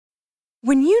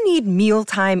When you need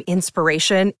mealtime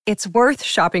inspiration, it's worth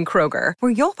shopping Kroger,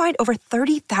 where you'll find over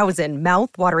 30,000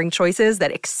 mouth-watering choices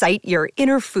that excite your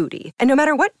inner foodie. And no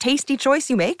matter what tasty choice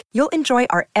you make, you'll enjoy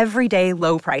our everyday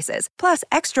low prices, plus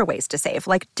extra ways to save,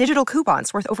 like digital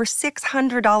coupons worth over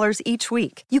 $600 each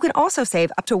week. You can also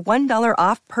save up to $1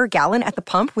 off per gallon at the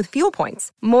pump with fuel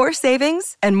points. More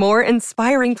savings and more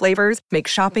inspiring flavors make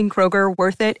shopping Kroger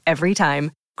worth it every time.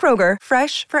 Kroger,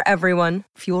 fresh for everyone.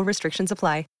 Fuel restrictions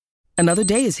apply. Another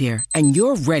day is here, and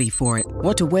you're ready for it.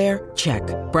 What to wear? Check.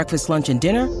 Breakfast, lunch, and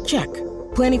dinner? Check.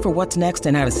 Planning for what's next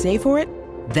and how to save for it?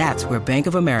 That's where Bank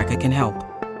of America can help.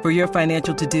 For your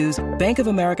financial to-dos, Bank of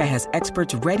America has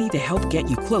experts ready to help get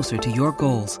you closer to your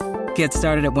goals. Get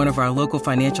started at one of our local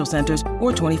financial centers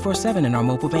or 24/7 in our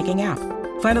mobile banking app.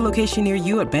 Find a location near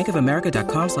you at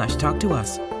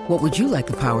bankofamerica.com/talktous. What would you like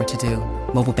the power to do?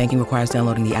 Mobile banking requires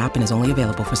downloading the app and is only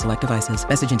available for select devices.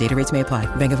 Message and data rates may apply.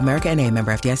 Bank of America N.A.,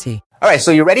 member FDIC. All right, so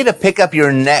you're ready to pick up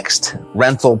your next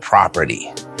rental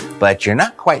property, but you're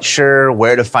not quite sure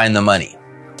where to find the money.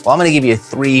 Well, I'm going to give you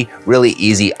 3 really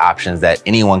easy options that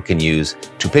anyone can use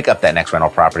to pick up that next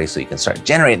rental property so you can start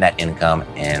generating that income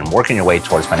and working your way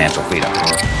towards financial freedom.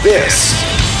 This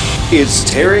is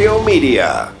Stereo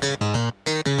Media.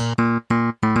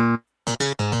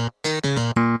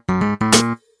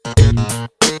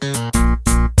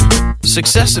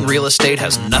 Success in real estate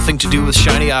has nothing to do with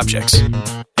shiny objects.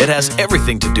 It has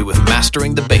everything to do with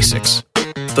mastering the basics.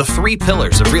 The 3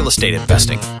 pillars of real estate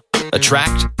investing: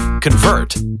 attract,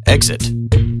 convert, exit.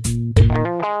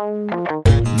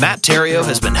 Matt Theriault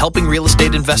has been helping real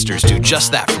estate investors do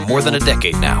just that for more than a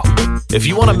decade now. If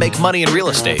you want to make money in real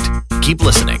estate, keep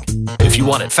listening. If you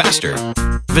want it faster,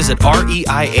 visit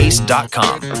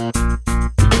reiace.com.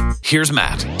 Here's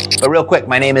Matt. But real quick,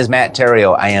 my name is Matt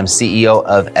Theriault. I am CEO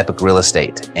of Epic Real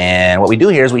Estate. And what we do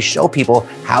here is we show people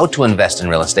how to invest in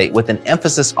real estate with an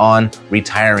emphasis on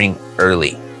retiring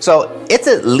early. So it's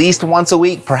at least once a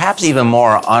week, perhaps even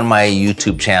more, on my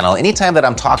YouTube channel. Anytime that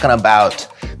I'm talking about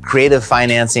creative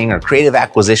financing or creative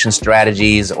acquisition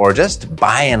strategies or just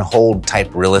buy and hold type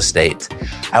real estate,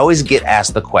 I always get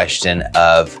asked the question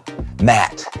of,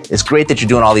 Matt, it's great that you're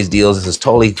doing all these deals. This is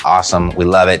totally awesome. We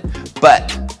love it.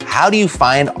 But how do you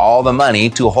find all the money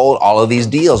to hold all of these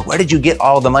deals? Where did you get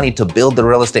all the money to build the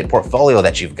real estate portfolio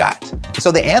that you've got? So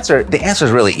the answer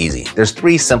is really easy. There's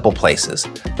 3 simple places.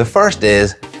 The first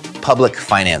is public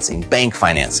financing, bank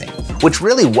financing, which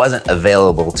really wasn't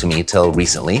available to me till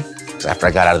recently. After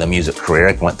I got out of the music career,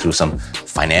 I went through some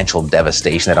financial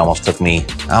devastation that almost took me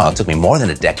more than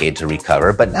a decade to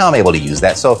recover, but now I'm able to use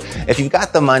that. So if you've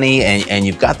got the money and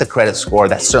you've got the credit score,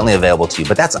 that's certainly available to you,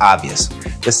 but that's obvious.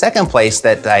 The second place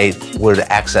that I would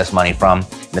access money from,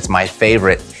 and it's my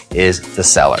favorite, is the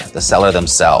seller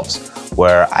themselves,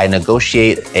 where I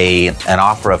negotiate an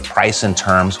offer of price and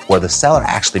terms where the seller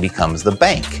actually becomes the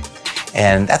bank.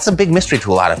 And that's a big mystery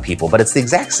to a lot of people, but it's the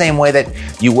exact same way that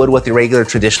you would with your regular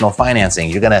traditional financing.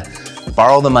 You're going to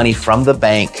borrow the money from the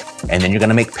bank, and then you're going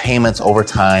to make payments over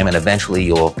time, and eventually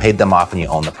you'll pay them off and you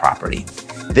own the property.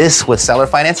 This, with seller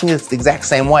financing, is the exact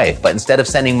same way, but instead of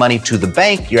sending money to the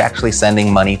bank, you're actually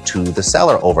sending money to the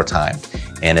seller over time.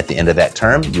 And at the end of that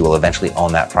term, you will eventually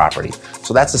own that property.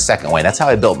 So that's the second way. That's how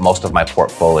I built most of my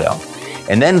portfolio.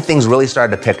 And then things really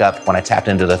started to pick up when I tapped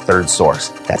into the third source.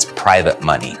 That's private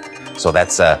money. So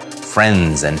that's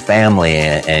friends and family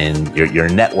and your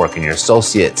network and your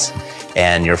associates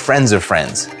and your friends of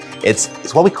friends. It's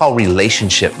what we call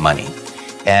relationship money.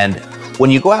 And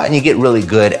when you go out and you get really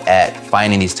good at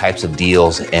finding these types of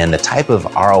deals and the type of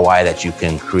ROI that you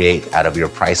can create out of your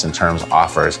price and terms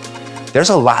offers, there's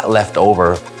a lot left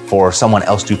over for someone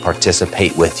else to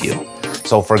participate with you.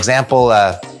 So for example,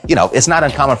 it's not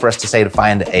uncommon for us to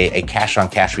find a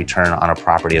cash-on-cash return on a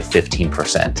property of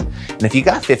 15%. And if you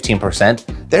got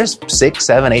 15%, there's 6,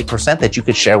 7, 8% that you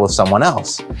could share with someone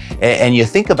else. And you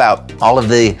think about all of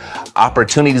the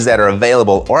opportunities that are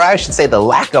available, or I should say the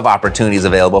lack of opportunities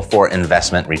available for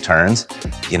investment returns.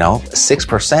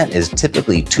 6% is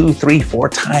typically 2, 3, 4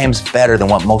 times better than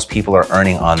what most people are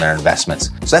earning on their investments.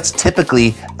 So that's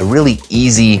typically a really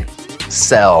easy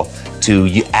sell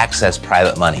to access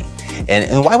private money.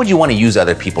 And why would you want to use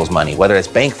other people's money, whether it's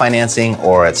bank financing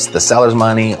or it's the seller's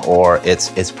money or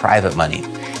it's private money?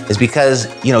 Is because,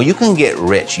 you can get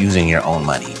rich using your own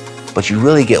money, but you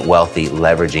really get wealthy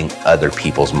leveraging other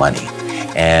people's money.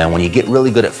 And when you get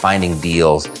really good at finding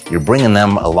deals, you're bringing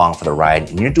them along for the ride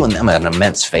and you're doing them an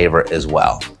immense favor as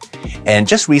well. And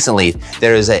just recently,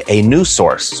 there is a new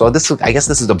source. So I guess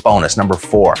this is a bonus, number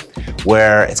 4,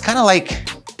 where it's kind of like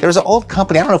There's an old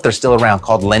company, I don't know if they're still around,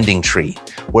 called Lending Tree,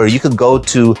 where you could go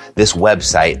to this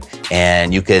website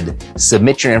and you could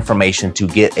submit your information to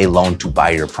get a loan to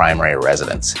buy your primary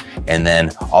residence. And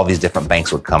then all these different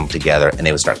banks would come together and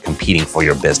they would start competing for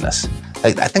your business.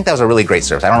 I think that was a really great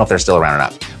service. I don't know if they're still around or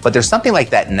not, but there's something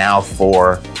like that now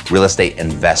for real estate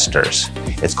investors.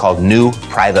 It's called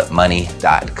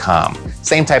newprivatemoney.com.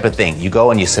 Same type of thing. You go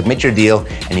and you submit your deal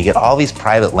and you get all these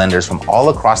private lenders from all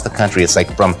across the country. It's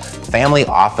like from family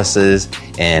offices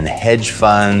and hedge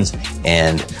funds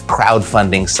and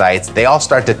crowdfunding sites. They all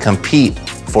start to compete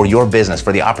for your business,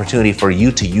 for the opportunity for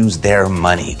you to use their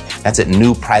money. That's at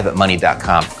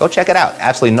newprivatemoney.com. Go check it out.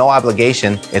 Absolutely no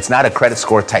obligation. It's not a credit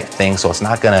score type thing, so it's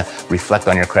not going to reflect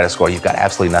on your credit score. You've got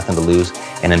absolutely nothing to lose.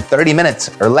 And in 30 minutes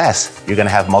or less, you're going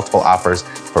to have multiple offers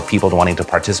for people wanting to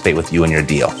participate with you in your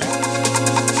deal.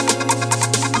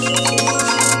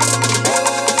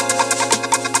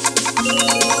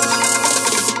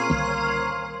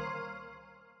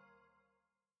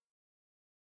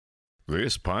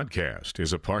 This podcast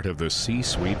is a part of the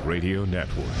C-Suite Radio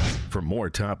Network. For more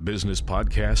top business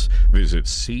podcasts, visit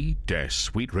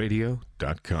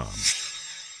c-suiteradio.com.